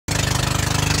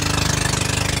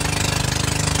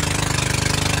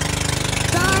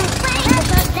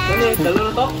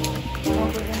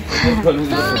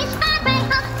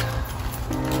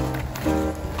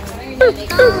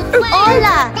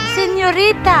Hola,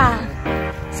 senyorita.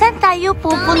 Saan tayo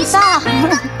pupunta?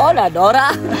 Hola,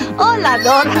 Dora. Hola,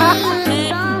 Dora.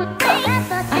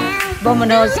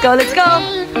 Vámonos, go, let's go.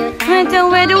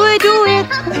 Where do we do it?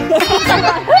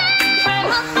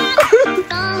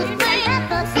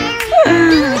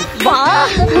 Ba?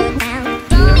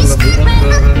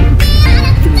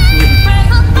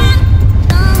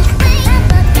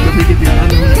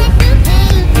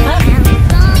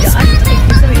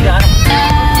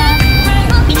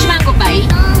 Peach mango ba eh?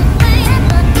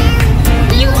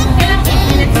 Yung 8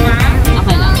 minutes pa?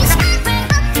 Okay lang.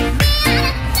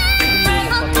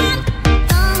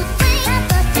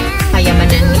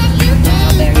 Kayamanan ni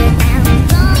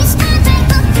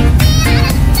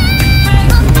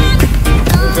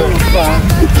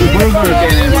Burger.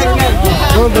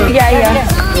 Yeah.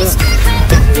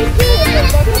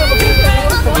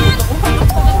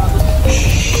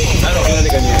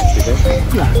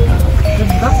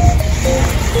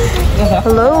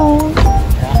 Hello.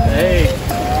 Hey.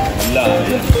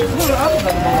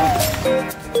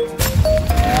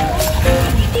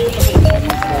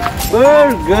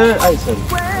 Burger. Ay, sorry.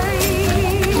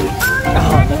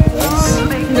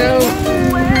 No.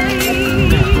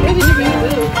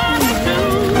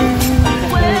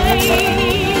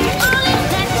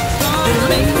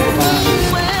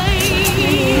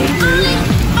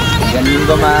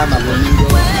 Domingo, mama. Domingo.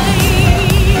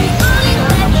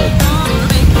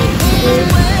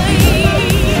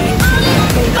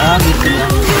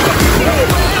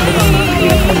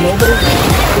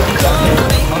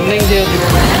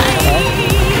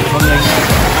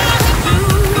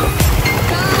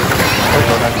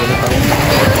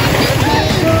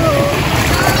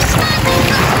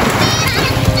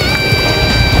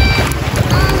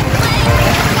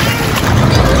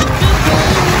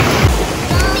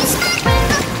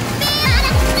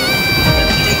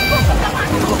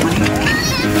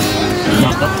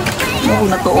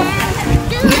 Na to.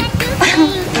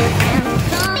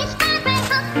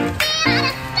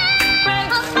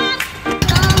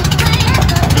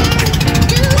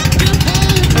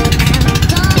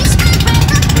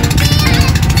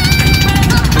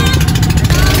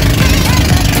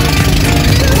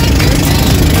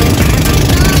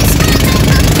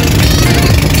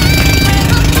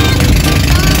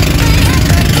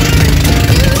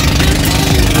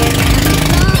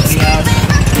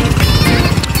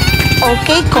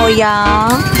 Okay,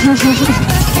 Kuya.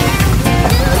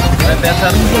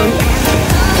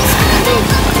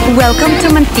 Welcome to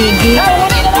Mantigue.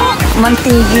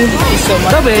 Mantigue.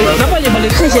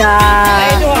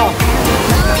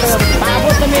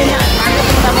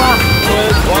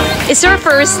 It's your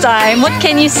first time. What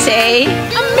can you say?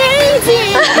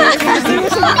 Amazing!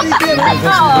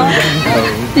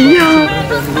 Yeah.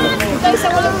 Sa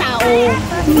walang tao.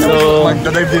 So,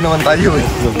 magdadive din naman tayo eh.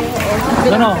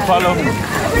 No, follow me.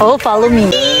 Oh, follow me.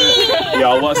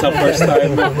 Yeah, what's up first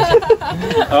time?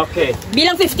 Okay.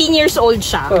 Bilang 15 years old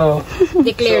siya.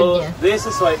 Declared So niya. this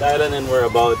is White Island and we're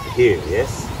about here,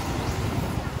 yes?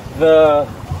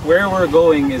 Where we're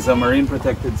going is a marine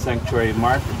protected sanctuary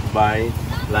marked by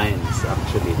lines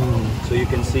actually. So you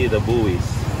can see the buoys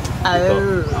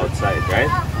outside,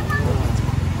 right?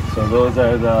 So those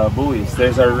are the buoys.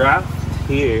 There's a raft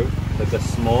here, like a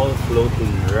small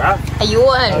floating raft.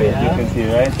 Ayun. Oh yeah, you can see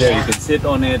right there. You can sit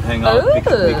on it, hang out, take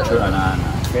a picture,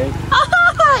 okay?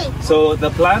 So the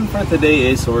plan for today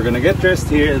is, so we're gonna get dressed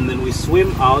here and then we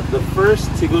swim out. The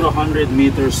first siguro 100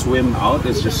 meter swim out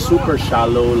is just super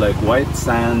shallow, like white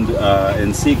sand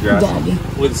and seagrass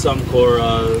with some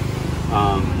coral,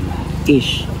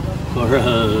 Fish.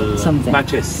 coral Something.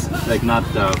 patches, like not.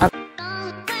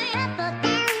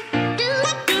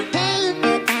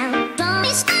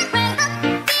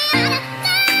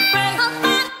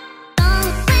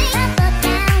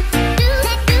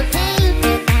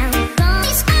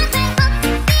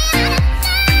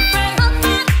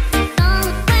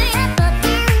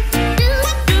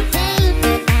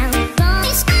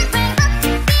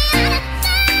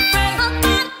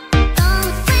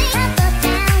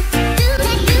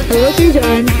 Hello, Sir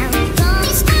John.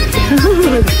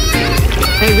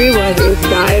 Everyone is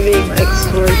diving like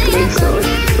snorkeling, so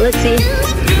let's see.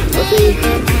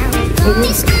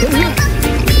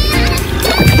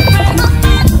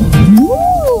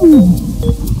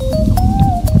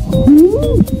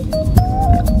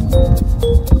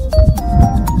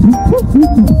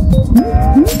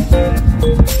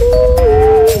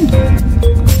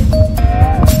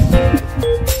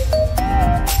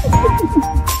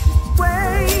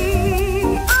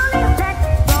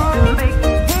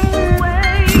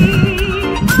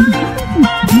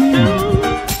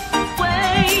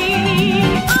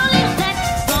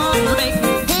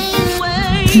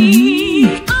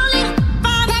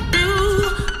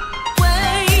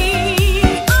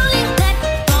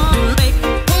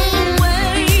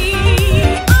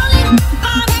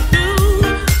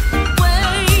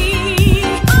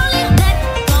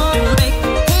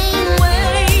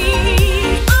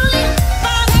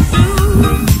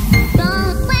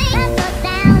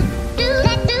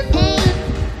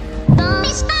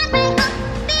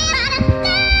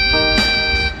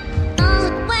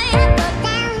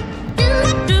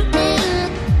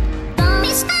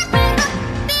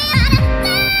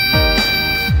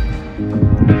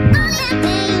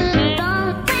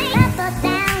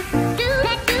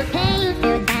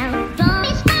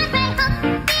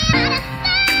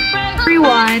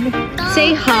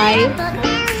 Say hi.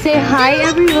 Say hi,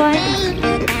 everyone.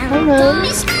 Hello.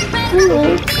 Hello.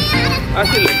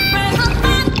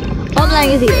 Mom Lang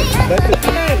is here.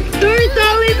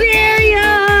 Turtle in the area.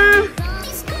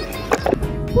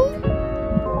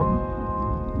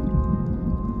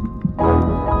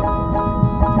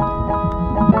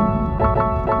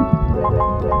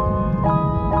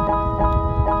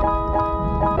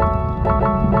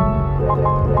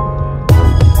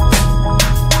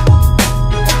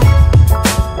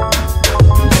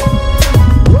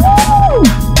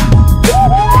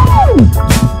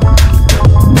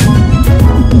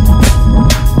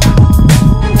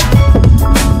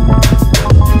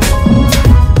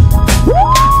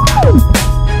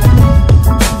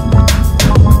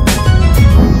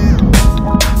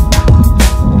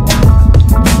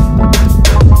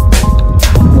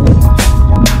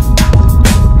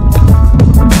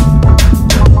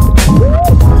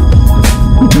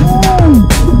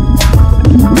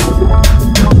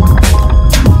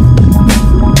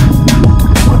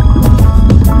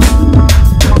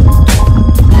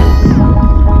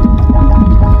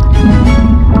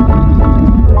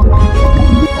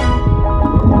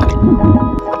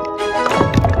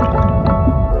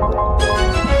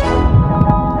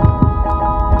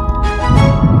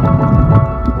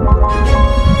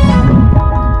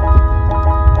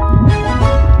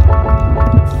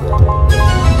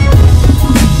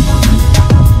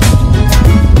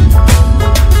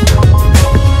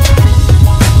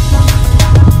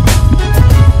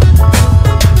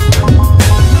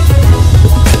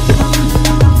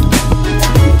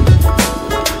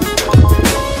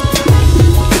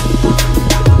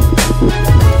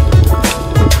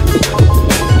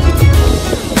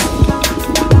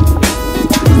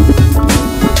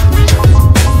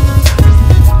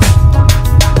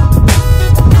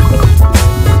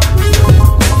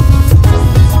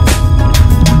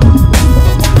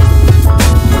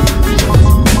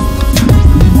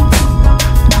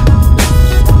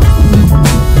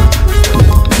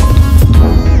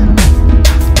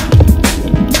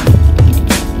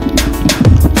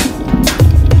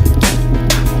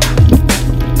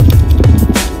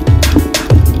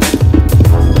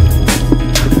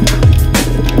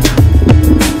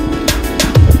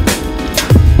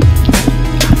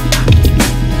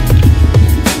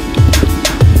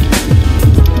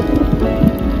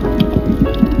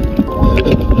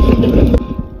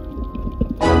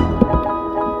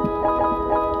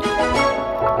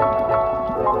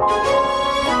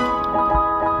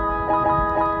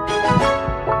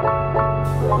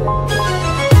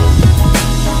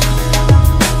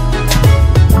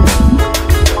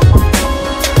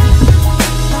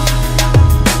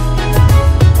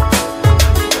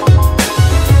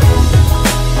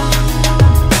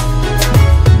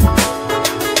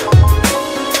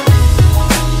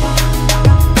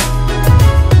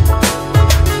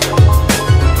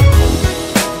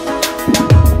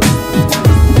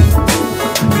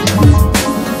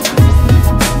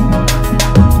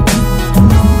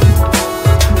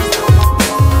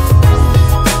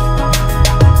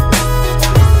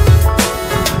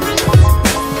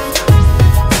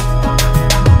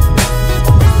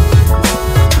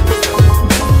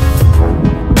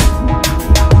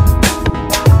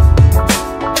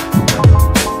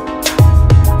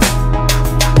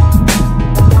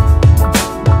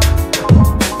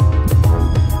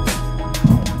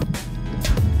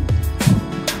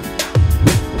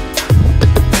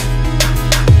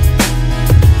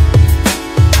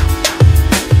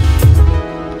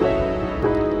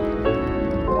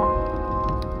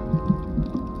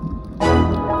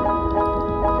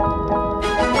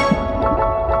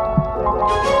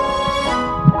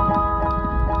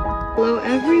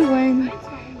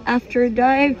 After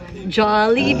dive,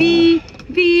 Jollibee,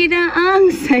 vida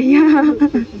ang saya.